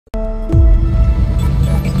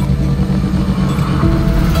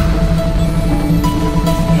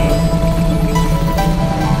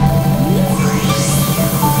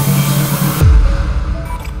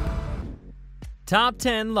Top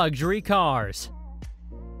 10 Luxury Cars.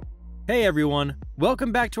 Hey everyone,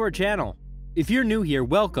 welcome back to our channel. If you're new here,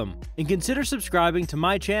 welcome, and consider subscribing to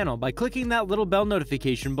my channel by clicking that little bell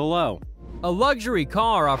notification below. A luxury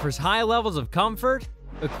car offers high levels of comfort,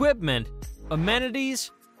 equipment,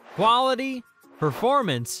 amenities, quality,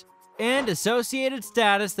 performance, and associated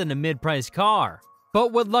status than a mid-priced car.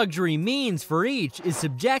 But what luxury means for each is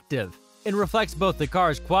subjective and reflects both the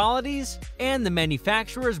car's qualities and the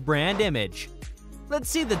manufacturer's brand image. Let's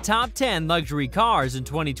see the top 10 luxury cars in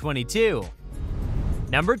 2022.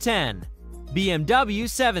 Number 10. BMW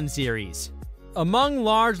 7 Series. Among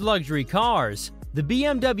large luxury cars, the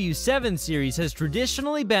BMW 7 Series has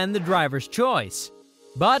traditionally been the driver's choice,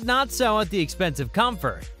 but not so at the expense of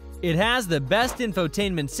comfort. It has the best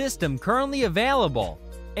infotainment system currently available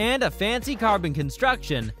and a fancy carbon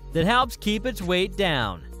construction that helps keep its weight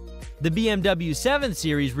down. The BMW 7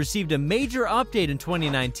 Series received a major update in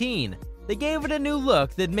 2019 that gave it a new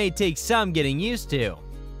look that may take some getting used to.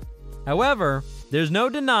 However, there's no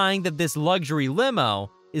denying that this luxury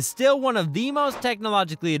limo is still one of the most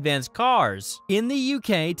technologically advanced cars in the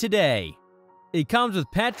UK today. It comes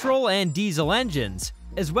with petrol and diesel engines,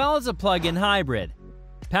 as well as a plug-in hybrid.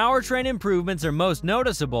 Powertrain improvements are most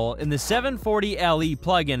noticeable in the 740LE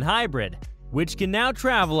plug-in hybrid, which can now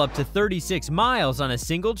travel up to 36 miles on a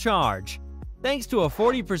single charge, thanks to a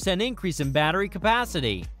 40% increase in battery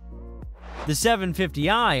capacity. The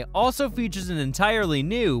 750i also features an entirely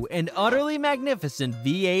new and utterly magnificent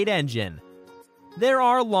V8 engine. There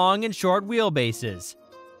are long and short wheelbases,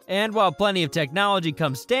 and while plenty of technology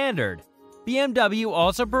comes standard, BMW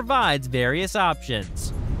also provides various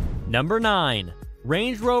options. Number 9.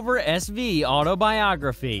 Range Rover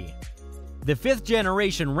SVAutobiography. The 5th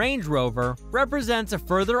generation Range Rover represents a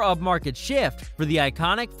further upmarket shift for the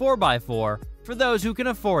iconic 4x4 for those who can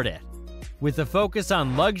afford it. With a focus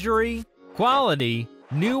on luxury, quality,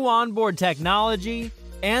 new onboard technology,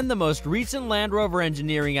 and the most recent Land Rover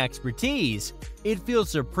engineering expertise, it feels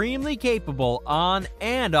supremely capable on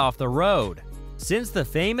and off the road. Since the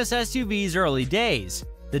famous SUV's early days,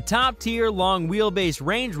 the top-tier long-wheelbase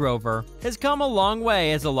Range Rover has come a long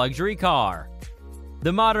way as a luxury car.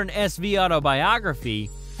 The modern SVAutobiography,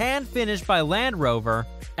 hand-finished by Land Rover,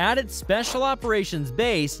 at its special operations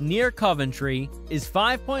base near Coventry, is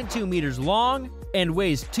 5.2 meters long and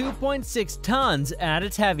weighs 2.6 tons at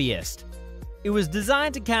its heaviest. It was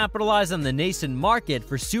designed to capitalize on the nascent market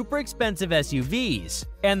for super expensive SUVs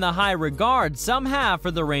and the high regard some have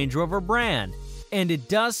for the Range Rover brand, and it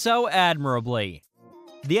does so admirably.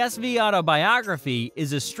 The SVAutobiography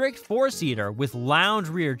is a strict four-seater with lounge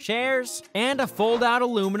rear chairs and a fold-out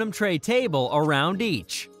aluminum tray table around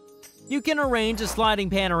each. You can arrange a sliding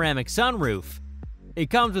panoramic sunroof. It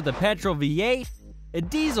comes with a petrol V8, a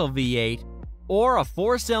diesel V8, or a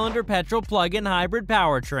 4-cylinder petrol plug-in hybrid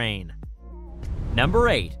powertrain. Number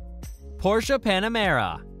 8. Porsche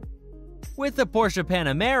Panamera. With the Porsche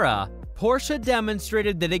Panamera, Porsche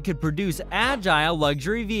demonstrated that it could produce agile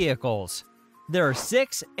luxury vehicles. There are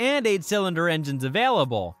 6- and 8-cylinder engines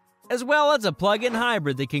available, as well as a plug-in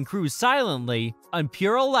hybrid that can cruise silently on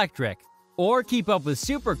pure electric or keep up with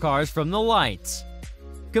supercars from the lights.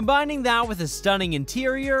 Combining that with a stunning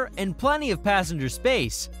interior and plenty of passenger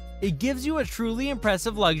space, it gives you a truly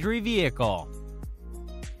impressive luxury vehicle.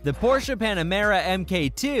 The Porsche Panamera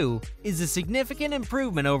MK2 is a significant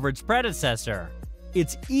improvement over its predecessor.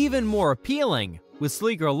 It's even more appealing, with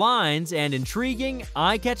sleeker lines and intriguing,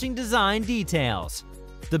 eye-catching design details.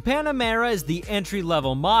 The Panamera is the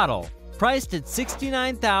entry-level model, priced at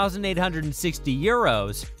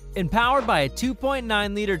 €69,860 and powered by a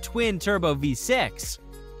 2.9-liter twin-turbo V6.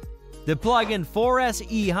 The plug-in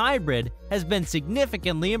 4SE hybrid has been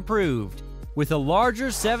significantly improved, with a larger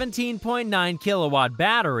 17.9-kilowatt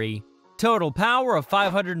battery, total power of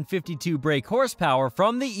 552 brake horsepower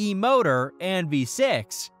from the e-motor and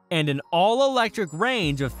V6, and an all-electric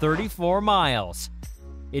range of 34 miles.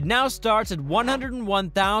 It now starts at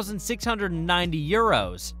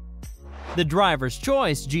 €101,690. The driver's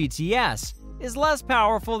choice GTS is less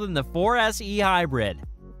powerful than the 4SE hybrid,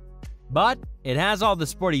 but it has all the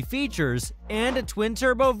sporty features and a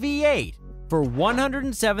twin-turbo V8 for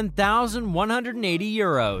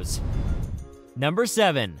 €107,180. Number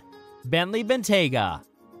 7. Bentley Bentayga.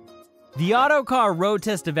 The Autocar road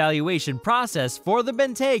test evaluation process for the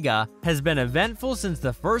Bentayga has been eventful since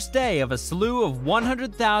the first day of a slew of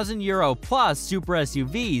 €100,000 plus super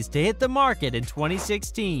SUVs to hit the market in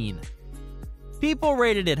 2016. People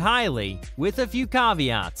rated it highly, with a few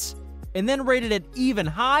caveats. and then rated it even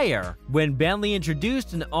higher when Bentley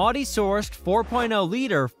introduced an Audi-sourced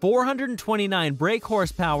 4.0-liter 429 brake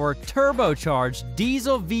horsepower turbocharged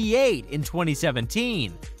diesel V8 in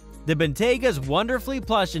 2017. The Bentayga's wonderfully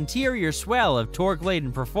plush interior swell of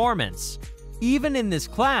torque-laden performance. Even in this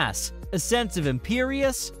class, a sense of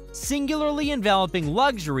imperious, singularly enveloping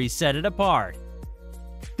luxury set it apart.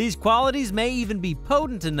 These qualities may even be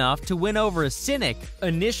potent enough to win over a cynic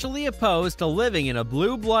initially opposed to living in a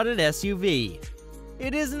blue-blooded SUV.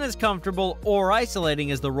 It isn't as comfortable or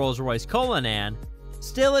isolating as the Rolls-Royce Cullinan,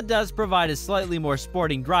 still it does provide a slightly more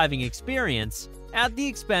sporting driving experience at the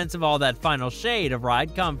expense of all that final shade of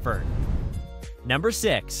ride comfort. Number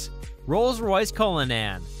 6. Rolls-Royce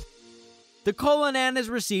Cullinan. The Cullinan has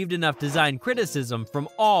received enough design criticism from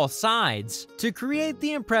all sides to create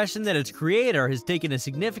the impression that its creator has taken a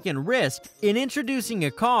significant risk in introducing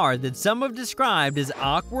a car that some have described as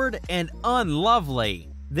awkward and unlovely.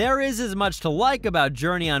 There is as much to like about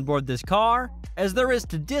journey on board this car as there is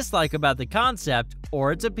to dislike about the concept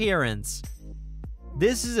or its appearance.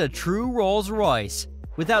 This is a true Rolls-Royce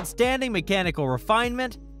with outstanding mechanical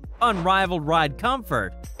refinement, unrivaled ride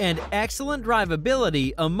comfort, and excellent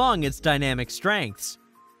drivability among its dynamic strengths.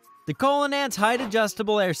 The Cullinan's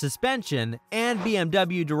height-adjustable air suspension and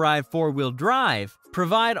BMW-derived four-wheel drive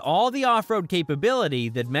provide all the off-road capability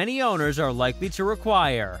that many owners are likely to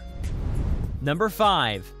require. Number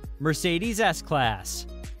 5. Mercedes S-Class.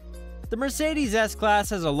 The Mercedes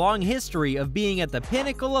S-Class has a long history of being at the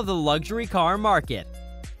pinnacle of the luxury car market.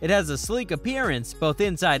 It has a sleek appearance both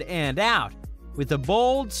inside and out, with a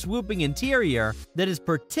bold, swooping interior that is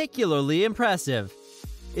particularly impressive.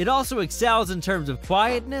 It also excels in terms of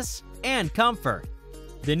quietness and comfort.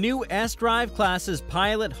 The new S-Drive class's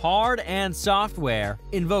pilot hard and software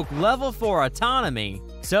invoke level 4 autonomy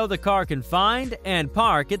so the car can find and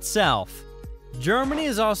park itself. Germany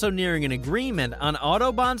is also nearing an agreement on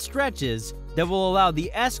Autobahn stretches that will allow the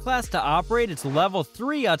S-Class to operate its level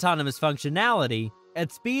 3 autonomous functionality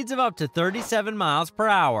at speeds of up to 37 miles per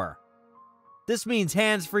hour. This means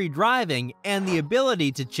hands-free driving and the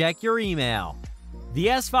ability to check your email. The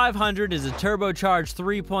S500 is a turbocharged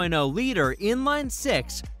 3.0-liter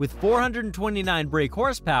inline-6 with 429 brake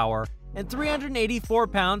horsepower and 384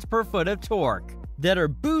 pounds-per-foot of torque that are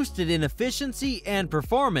boosted in efficiency and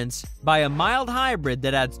performance by a mild hybrid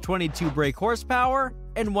that adds 22 brake horsepower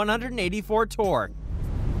and 184 torque.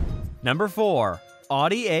 Number 4.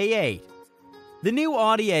 Audi A8. The new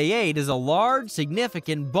Audi A8 is a large,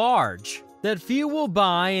 significant barge that few will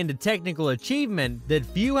buy and a technical achievement that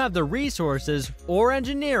few have the resources or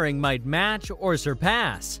engineering might match or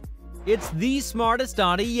surpass. It's the smartest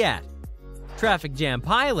Audi yet. Traffic Jam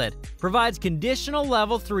Pilot provides conditional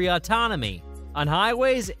level 3 autonomy on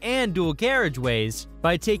highways and dual carriageways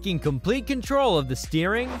by taking complete control of the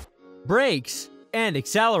steering, brakes, and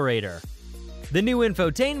accelerator. The new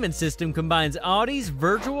infotainment system combines Audi's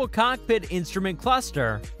virtual cockpit instrument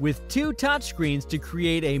cluster with 2 touchscreens to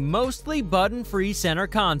create a mostly button-free center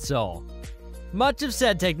console. Much of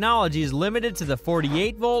said technology is limited to the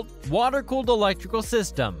 48-volt water-cooled electrical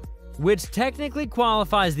system, which technically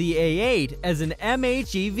qualifies the A8 as an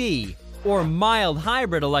MHEV, or mild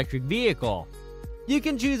hybrid electric vehicle. You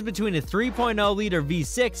can choose between a 3.0-liter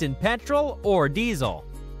V6 in petrol or diesel.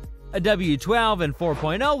 A W12 and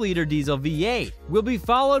 4.0-liter diesel V8 will be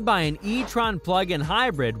followed by an e-tron plug-in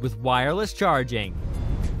hybrid with wireless charging.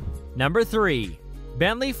 Number 3.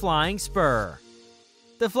 Bentley Flying Spur.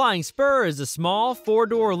 The Flying Spur is a small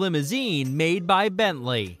 4-door limousine made by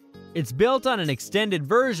Bentley. It's built on an extended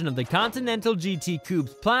version of the Continental GT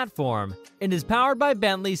Coupe's platform and is powered by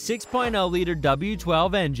Bentley's 6.0-liter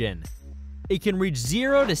W12 engine. It can reach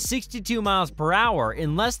 0 to 62 miles per hour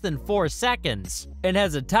in less than 4 seconds and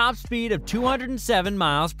has a top speed of 207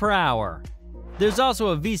 miles per hour. There's also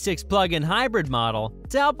a V6 plug-in hybrid model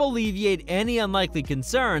to help alleviate any unlikely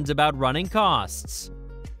concerns about running costs.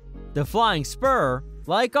 The Flying Spur,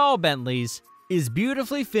 like all Bentleys, is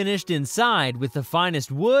beautifully finished inside with the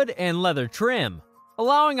finest wood and leather trim,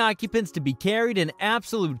 allowing occupants to be carried in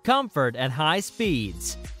absolute comfort at high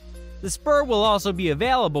speeds. The Spur will also be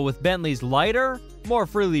available with Bentley's lighter, more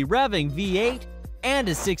freely revving V8 and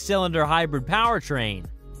a 6-cylinder hybrid powertrain.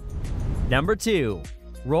 Number 2.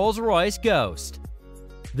 Rolls-Royce Ghost.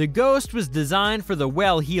 The Ghost was designed for the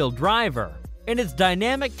well-heeled driver, and its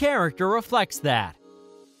dynamic character reflects that.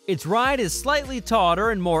 Its ride is slightly tauter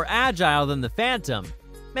and more agile than the Phantom,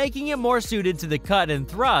 making it more suited to the cut and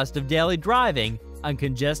thrust of daily driving on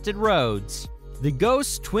congested roads. The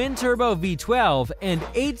Ghost's twin-turbo V12 and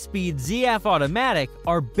 8-speed ZF automatic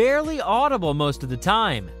are barely audible most of the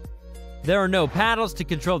time. There are no paddles to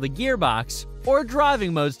control the gearbox or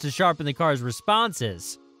driving modes to sharpen the car's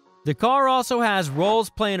responses. The car also has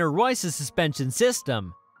Rolls Planar Royce's suspension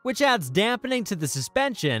system, which adds dampening to the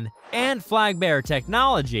suspension, and flag bearer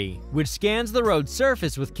technology, which scans the road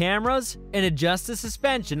surface with cameras and adjusts the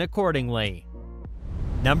suspension accordingly.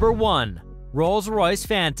 Number 1. Rolls-Royce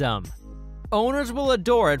Phantom. Owners will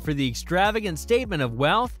adore it for the extravagant statement of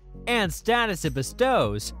wealth and status it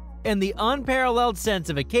bestows, and the unparalleled sense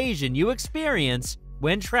of occasion you experience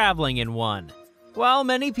when traveling in one. While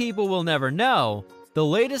many people will never know, the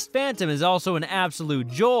latest Phantom is also an absolute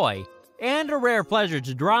joy and a rare pleasure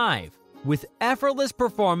to drive, with effortless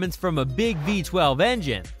performance from a big V12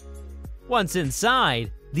 engine. Once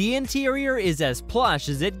inside, the interior is as plush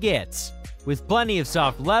as it gets, with plenty of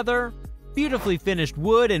soft leather, beautifully finished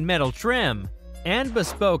wood and metal trim, and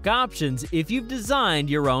bespoke options if you've designed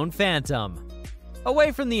your own Phantom.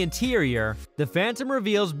 Away from the interior, the Phantom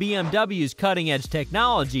reveals BMW's cutting-edge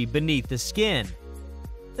technology beneath the skin.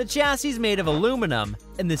 The chassis is made of aluminum,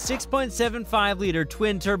 and the 6.75-liter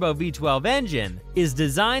twin-turbo V12 engine is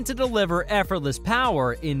designed to deliver effortless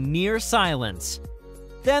power in near silence.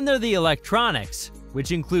 Then there are the electronics,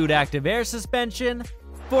 which include active air suspension,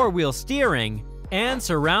 four-wheel steering, and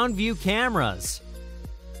surround view cameras.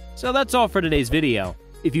 So that's all for today's video.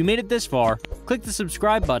 If you made it this far, click the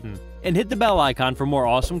subscribe button and hit the bell icon for more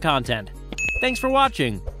awesome content. Thanks for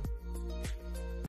watching.